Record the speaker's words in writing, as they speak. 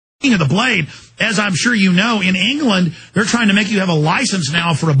Speaking of the blade, as I'm sure you know, in England, they're trying to make you have a license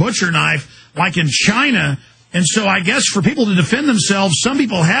now for a butcher knife, like in China. And so I guess for people to defend themselves, some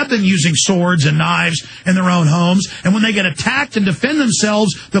people have been using swords and knives in their own homes. And when they get attacked and defend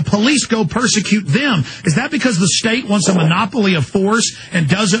themselves, the police go persecute them. Is that because the state wants a monopoly of force and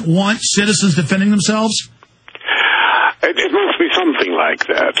doesn't want citizens defending themselves? It must be something like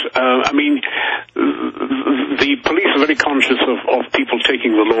that. I mean, the police are very conscious of people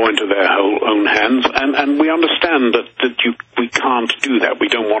taking the law into their own hands, and we understand that we can't do that. We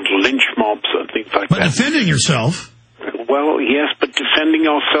don't want lynch mobs and things like that. But defending yourself... Well, yes, but defending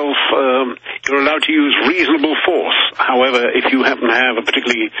yourself, you're allowed to use reasonable force. However, if you happen to have a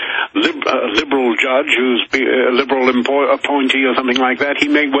particularly liberal judge who's a liberal appointee or something like that, he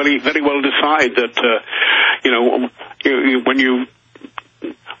may very well decide that,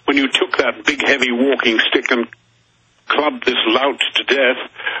 when you took that big, heavy walking stick and clubbed this lout to death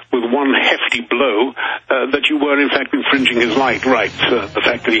with one hefty blow, that you were in fact infringing his rights. The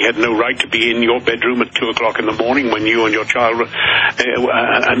fact that he had no right to be in your bedroom at 2 o'clock in the morning when you and your child and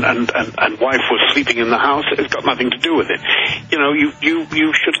wife were sleeping in the house, it's got nothing to do with it.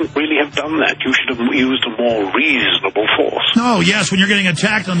 You shouldn't really have done that. You should have used a more reasonable force. No, yes, when you're getting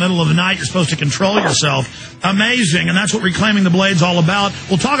attacked in the middle of the night, you're supposed to control yourself. Amazing, and that's what Reclaiming the Blade's all about.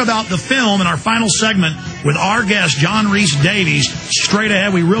 We'll talk about the film in our final segment with our guest, John Rhys Davies, straight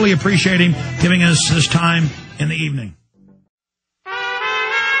ahead. We really appreciate him giving us this time in the evening.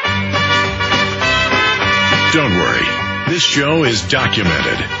 Don't worry. This show is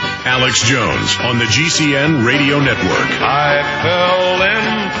documented. Alex Jones on the GCN Radio Network. I fell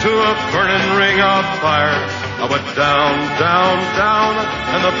into a burning ring of fire. I went down, down, down,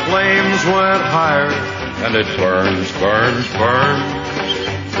 and the flames went higher. And it burns, burns,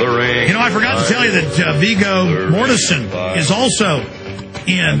 burns. The ring. You know, I forgot to tell you that Viggo Mortensen is also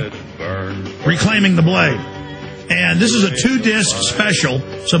in Reclaiming the Blade. And this is a 2-disc special.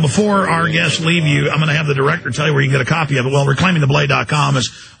 So before our guests leave you, I'm going to have the director tell you where you can get a copy of it. Well, reclaimingtheblade.com is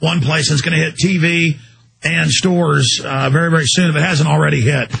one place, and it's going to hit TV and stores very, very soon if it hasn't already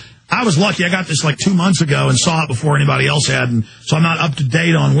hit. I was lucky. I got this like 2 months ago and saw it before anybody else had, and so I'm not up to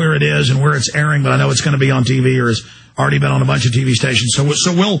date on where it is and where it's airing, but I know it's going to be on TV or has already been on a bunch of TV stations. So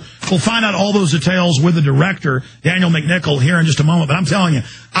we'll find out all those details with the director, Daniel McNicoll, here in just a moment. But I'm telling you,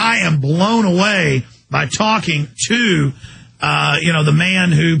 I am blown away by talking to, the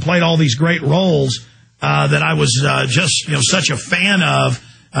man who played all these great roles that I was just such a fan of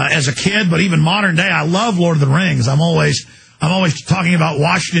as a kid, but even modern day. I love Lord of the Rings. I'm always talking about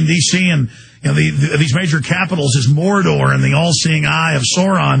Washington D.C. and these major capitals as Mordor and the all-seeing eye of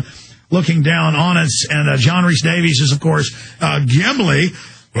Sauron looking down on us. And John Rhys Davies is, of course, Gimli.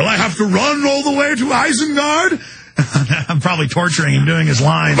 Will I have to run all the way to Isengard? I'm probably torturing him doing his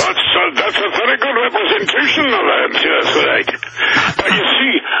lines. That's a very good representation of that, yes, right. But you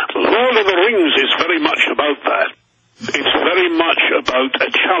see, Lord of the Rings is very much about that. It's very much about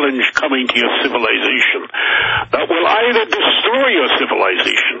a challenge coming to your civilization that will either destroy your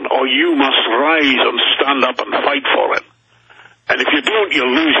civilization or you must rise and stand up and fight for it. And if you don't,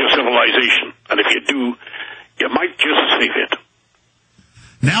 you'll lose your civilization. And if you do, you might just save it.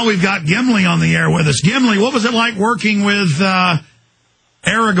 Now we've got Gimli on the air with us. Gimli, what was it like working with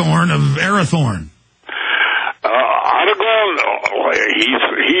Aragorn of Arathorn? Aragorn, he's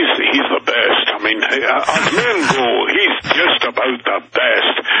the best. I mean, as men go, he's just about the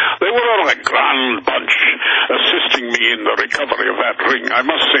best. They were all a grand bunch assisting me in the recovery of that ring. I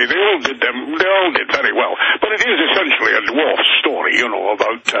must say, they all did very well. But it is essentially a dwarf story,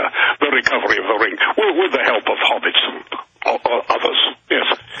 about the recovery of the ring, with the help of hobbits and others. Yes.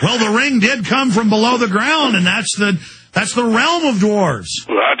 Well, the ring did come from below the ground, and that's the realm of dwarves.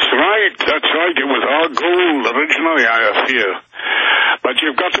 That's right. It was our goal originally, I fear. But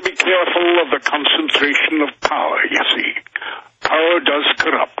you've got to be careful of the concentration of power, you see. Power does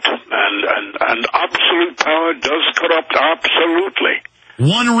corrupt, and absolute power does corrupt, absolutely.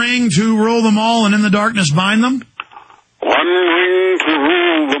 One ring to rule them all, and in the darkness bind them? One ring to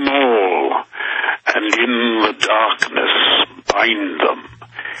rule them all, and in the darkness bind them.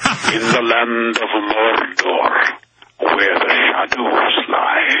 In the land of Mordor, where the shadows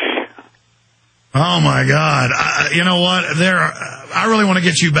lie. Oh, my God. You know what? I really want to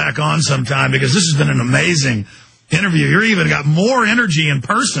get you back on sometime because this has been an amazing interview. You've even got more energy in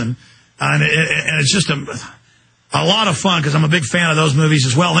person, and it's just a lot of fun because I'm a big fan of those movies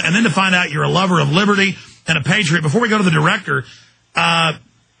as well. And then to find out you're a lover of liberty and a patriot. Before we go to the director, and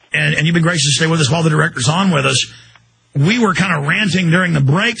you've been gracious to stay with us while the director's on with us, we were kind of ranting during the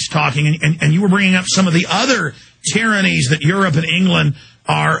breaks talking, and you were bringing up some of the other tyrannies that Europe and England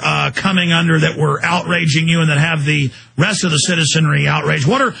are coming under that were outraging you and that have the rest of the citizenry outraged?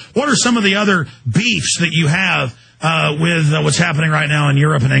 What are some of the other beefs that you have with what's happening right now in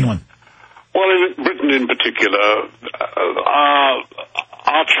Europe and England? Well, in Britain in particular,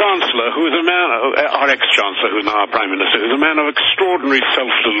 our Chancellor, who is a man, our ex-Chancellor, who's now our Prime Minister, is a man of extraordinary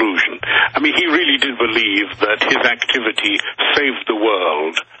self-delusion. I mean, he really did believe that his activity saved the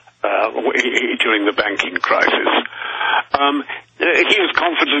world during the banking crisis. He is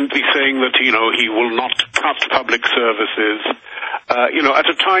confidently saying that, he will not cut public services. At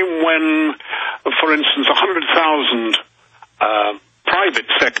a time when, for instance, 100,000 private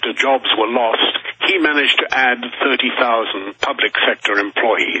sector jobs were lost, he managed to add 30,000 public sector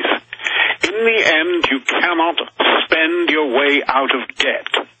employees. In the end, you cannot spend your way out of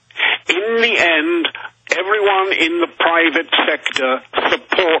debt. In the end, everyone in the private sector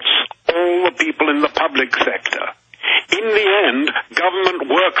supports all the people in the public sector. In the end, government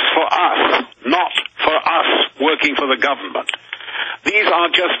works for us, not for us working for the government. These are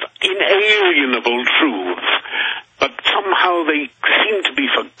just inalienable truths, but somehow they seem to be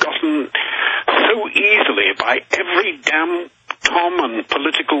forgotten so easily by every damn Tom and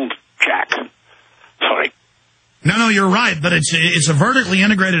political jack. Sorry. No, you're right, but it's a vertically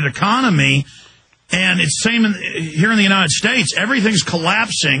integrated economy, and it's the same here in the United States. Everything's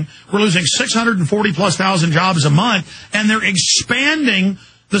collapsing. We're losing 640+ thousand jobs a month, and they're expanding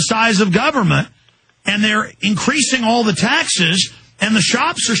the size of government, and they're increasing all the taxes, and the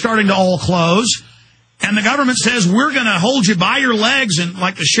shops are starting to all close, and the government says, we're going to hold you by your legs, and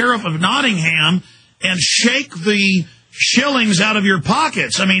like the sheriff of Nottingham, and shake the shillings out of your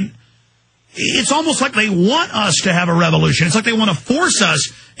pockets. I mean, it's almost like they want us to have a revolution. It's like they want to force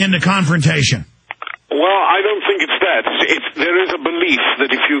us into confrontation. Well, I don't think it's that. There is a belief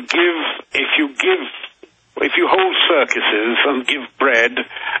that if you hold circuses and give bread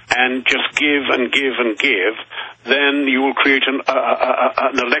and just give and give and give, then you will create an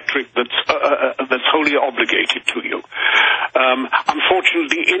electorate that's wholly obligated to you.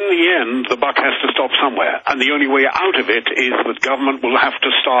 Unfortunately, in the end, the buck has to stop somewhere, and the only way out of it is that government will have to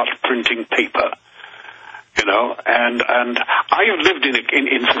start printing paper. And I've lived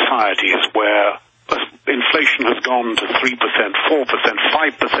in societies where inflation has gone to 3%, 4%,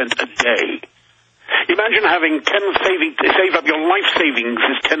 5% a day. Imagine having save up your life savings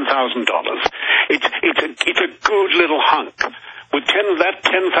is $10,000. It's a good little hunk. With that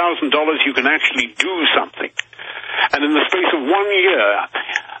 $10,000, you can actually do something. And in the space of 1 year,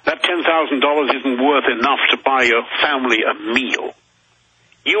 that $10,000 isn't worth enough to buy your family a meal.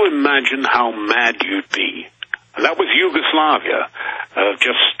 You imagine how mad you'd be. And that was Yugoslavia,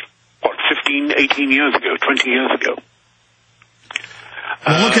 just 15, 18 years ago, 20 years ago.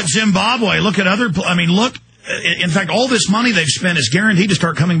 Well, look at Zimbabwe. Look at in fact, all this money they've spent is guaranteed to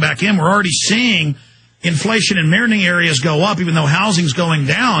start coming back in. We're already seeing inflation in many areas go up, even though housing's going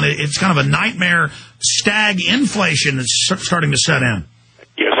down. It's kind of a nightmare stag inflation that's starting to set in.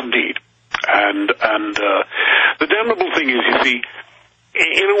 Yes, indeed. And the damnable thing is, you see,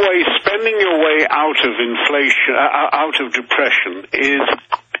 in a way, spending your way out of inflation, out of depression, is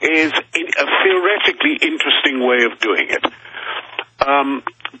a theoretically interesting way of doing it.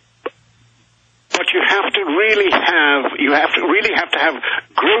 But you have to really have to have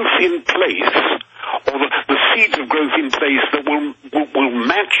growth in place, or the seeds of growth in place that will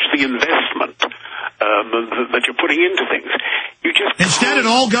match the investment that you're putting into things. Instead, it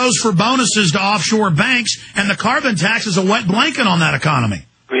all goes for bonuses to offshore banks, and the carbon tax is a wet blanket on that economy.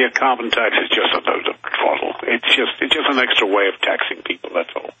 Yeah, carbon tax is just a load of twaddle. It's just an extra way of taxing people,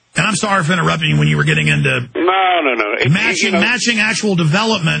 that's all. And I'm sorry for interrupting you when you were getting into matching actual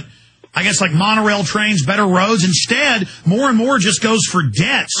development. I guess like monorail trains, better roads. Instead, more and more just goes for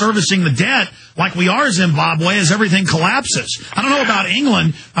debt, servicing the debt like we are Zimbabwe as everything collapses. I don't know about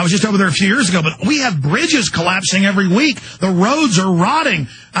England. I was just over there a few years ago, but we have bridges collapsing every week. The roads are rotting.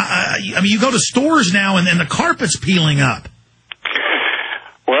 You go to stores now and the carpet's peeling up.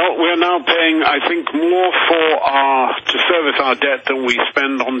 Well, we're now paying, I think, more to service our debt than we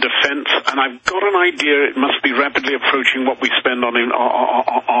spend on defense, and I've got an idea it must be rapidly approaching what we spend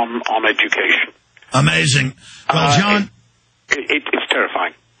on education. Amazing. Well, John... It's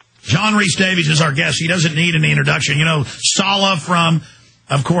terrifying. John Rhys Davies is our guest. He doesn't need any introduction. Sala from,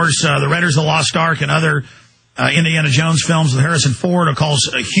 of course, the Raiders of the Lost Ark and other Indiana Jones films with Harrison Ford, of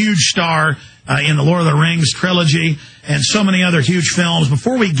course, a huge star in the Lord of the Rings trilogy, and so many other huge films.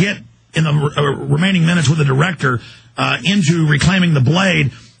 Before we get in the remaining minutes with the director into Reclaiming the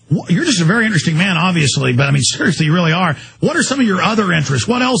Blade, you're just a very interesting man, obviously, but seriously, you really are. What are some of your other interests?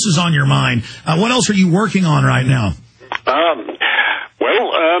 What else is on your mind? What else are you working on right now? Well,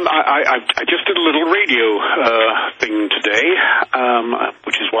 I just did a little radio thing today,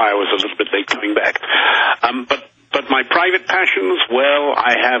 which is why I was a little bit late coming back. But my private passions, well,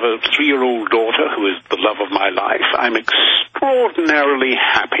 I have a 3-year-old daughter who is the love of my life. I'm extraordinarily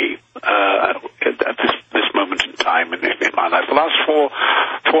happy at this moment in time in my life. The last four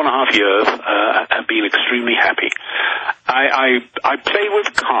and a half years have been extremely happy. I play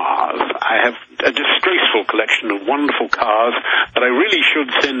with cars. I have a disgraceful collection of wonderful cars that I really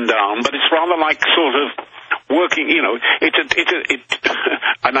should send down, but it's rather like sort of working,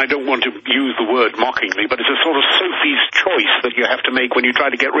 and I don't want to use the word mockingly, but it's a sort of Sophie's choice that you have to make when you try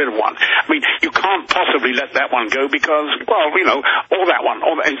to get rid of one. I mean, you can't possibly let that one go because, well, or that one,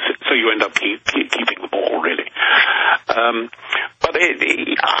 so you end up keeping the ball, really. But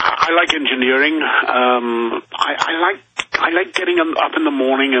I like engineering. I like getting up in the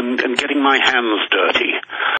morning and getting my hands dirty.